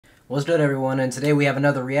What's good, everyone? And today we have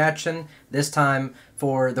another reaction, this time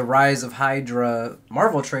for the Rise of Hydra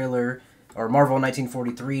Marvel trailer, or Marvel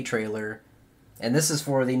 1943 trailer. And this is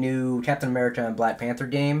for the new Captain America and Black Panther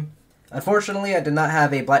game. Unfortunately, I did not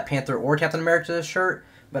have a Black Panther or Captain America shirt,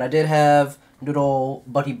 but I did have a good old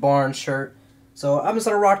Bucky Barnes shirt. So I'm just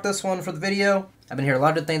going to rock this one for the video. I've been hearing a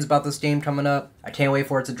lot of good things about this game coming up. I can't wait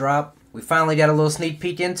for it to drop. We finally got a little sneak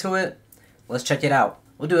peek into it. Let's check it out.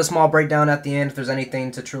 We'll do a small breakdown at the end if there's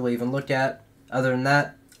anything to truly even look at. Other than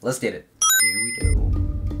that, let's get it. Here we go.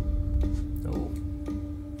 Oh.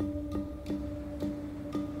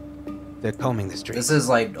 They're combing the streets. This is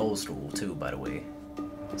like old school too, by the way.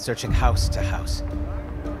 Searching house to house.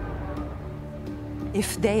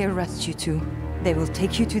 If they arrest you two, they will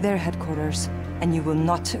take you to their headquarters, and you will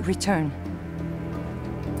not return.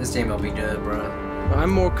 This game will be good, bruh. I'm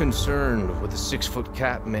more concerned with the 6-foot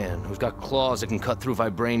cat man who's got claws that can cut through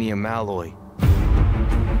vibranium alloy.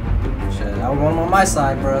 Shit, I want him on my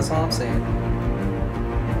side, bro. That's all I'm saying.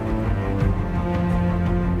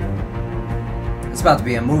 It's about to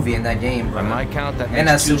be a movie in that game, bro. By my count, that And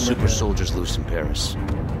makes that's 2 super super good. soldiers loose in Paris.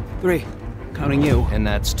 3, counting you. And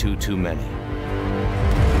that's 2 too many.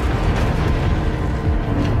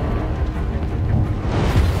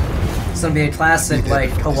 It's gonna be a classic,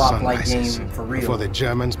 like, co-op like game for real. Before the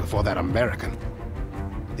Germans, before that American.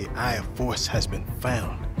 The Eye of Force has been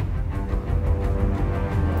found.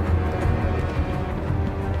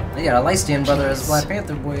 They got a light-skinned brother as Black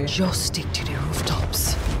Panther boy. Just stick to the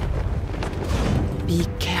rooftops. Be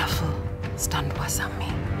careful. Stand beside me.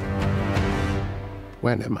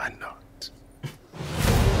 When am I not?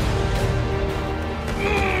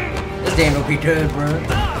 This game will be good, bro.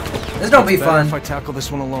 This don't be fun. If I tackle this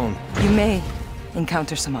one alone, You may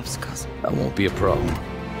encounter some obstacles. that won't be a problem.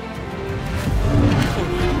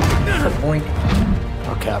 Point.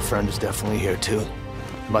 Our cat friend is definitely here too.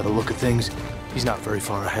 By the look of things, he's not very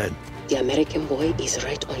far ahead. The American boy is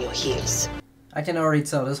right on your heels. I can already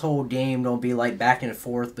tell this whole game don't be like back and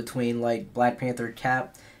forth between like Black Panther and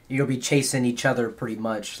Cap. You'll be chasing each other pretty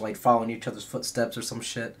much, like following each other's footsteps or some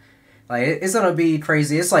shit. Like, it's gonna be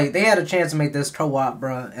crazy. It's like, they had a chance to make this co-op,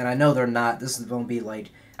 bruh, and I know they're not. This is gonna be like,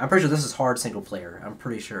 I'm pretty sure this is hard single player. I'm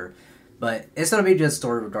pretty sure. But it's gonna be a good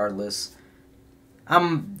story regardless.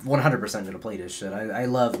 I'm 100% gonna play this shit. I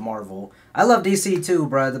love Marvel. I love DC too,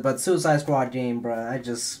 bruh, but Suicide Squad game,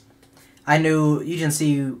 bruh, I knew, you can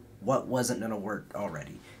see what wasn't gonna work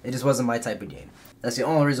already. It just wasn't my type of game. That's the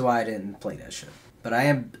only reason why I didn't play that shit. But I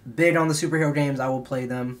am big on the superhero games. I will play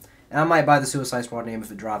them. And I might buy the Suicide Squad game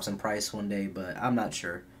if it drops in price one day, but I'm not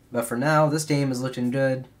sure. But for now, this game is looking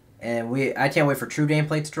good. And I can't wait for true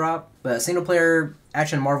gameplay to drop. But a single-player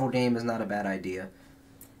action Marvel game is not a bad idea.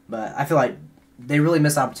 But I feel like they really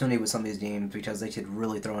missed opportunity with some of these games because they could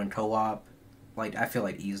really throw in co-op, like, I feel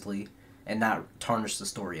like easily, and not tarnish the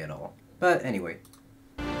story at all. But anyway.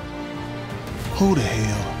 Who the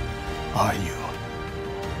hell are you?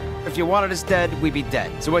 If you wanted us dead, we'd be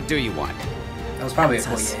dead. So what do you want? That was probably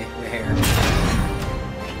Akoye with hair.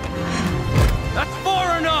 That's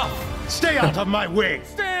far enough! Stay out of my way!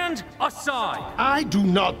 Stand aside! I do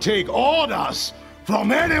not take orders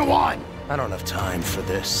from anyone! I don't have time for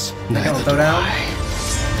this. Neither do I.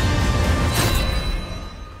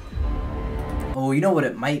 Oh, you know what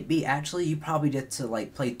it might be? Actually, you probably get to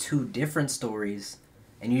like play 2 different stories,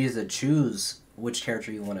 and you get to choose which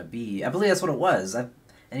character you want to be. I believe that's what it was.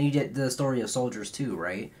 And you get the story of soldiers too,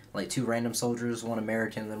 right? Like 2 random soldiers, 1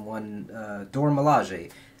 American, and 1 Dora Milaje.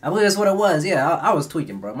 I believe that's what it was. Yeah, I was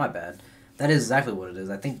tweaking, bro. My bad. That is exactly what it is.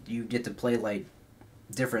 I think you get to play like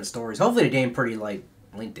different stories. Hopefully the game pretty like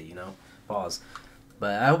lengthy, you know. Pause.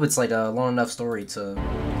 But I hope it's like a long enough story to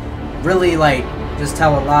really like just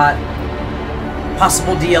tell a lot.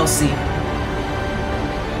 Possible DLC.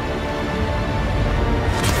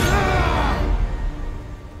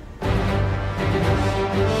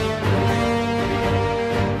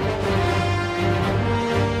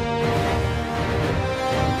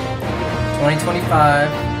 $2025.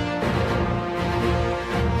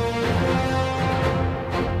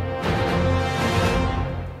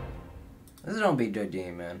 This is gonna be a good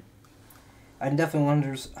game, man. I can definitely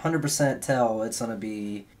 100% tell it's gonna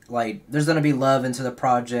be like there's gonna be love into the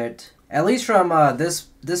project. At least from this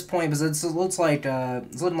point, because it looks like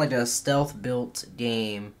it's looking like a stealth built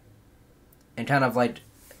game, and kind of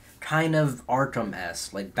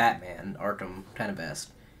Arkham-esque, like Batman Arkham kind of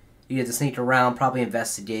esque. You get to sneak around, probably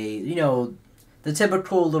investigate, you know, the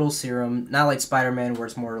typical little serum, not like Spider-Man where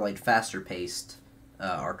it's more like faster paced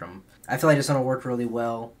Arkham. I feel like it's gonna work really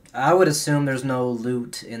well. I would assume there's no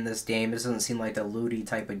loot in this game. It doesn't seem like the looty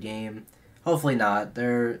type of game. Hopefully not.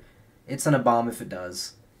 It's gonna bomb if it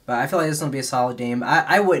does. But I feel like this is going to be a solid game.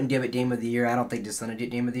 I wouldn't give it Game of the Year. I don't think this is going to get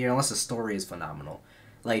Game of the Year unless the story is phenomenal.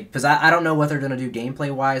 Like, because I don't know what they're going to do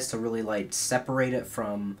gameplay-wise to really, like, separate it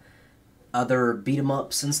from other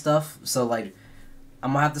beat-em-ups and stuff. So, like,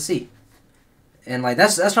 I'm going to have to see. And, like,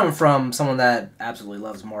 that's coming from someone that absolutely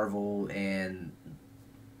loves Marvel and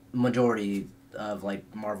majority of, like,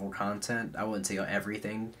 Marvel content. I wouldn't say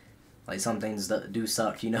everything. Like, some things do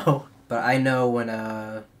suck, you know? But I know when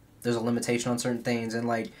there's a limitation on certain things, and,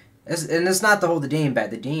 like, it's not to hold the game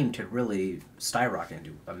back. The game could really skyrocket and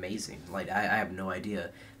do amazing. Like, I have no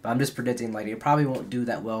idea. But I'm just predicting, like, it probably won't do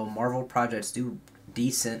that well. Marvel projects do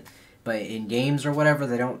decent, but in games or whatever,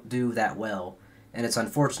 they don't do that well. And it's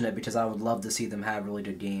unfortunate because I would love to see them have really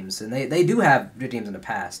good games. And they do have good games in the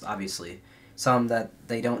past, obviously. Some that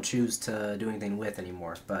they don't choose to do anything with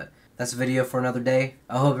anymore. But that's a video for another day.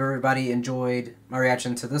 I hope everybody enjoyed my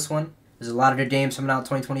reaction to this one. There's a lot of good games coming out in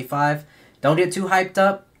 2025. Don't get too hyped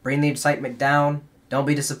up. Bring the excitement down. Don't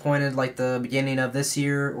be disappointed like the beginning of this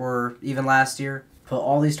year or even last year. Put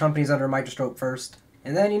all these companies under a microscope first.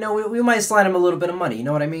 And then, you know, we might slide them a little bit of money. You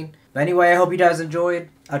know what I mean? But anyway, I hope you guys enjoyed.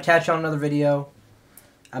 I'll catch you on another video.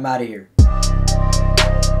 I'm out of here.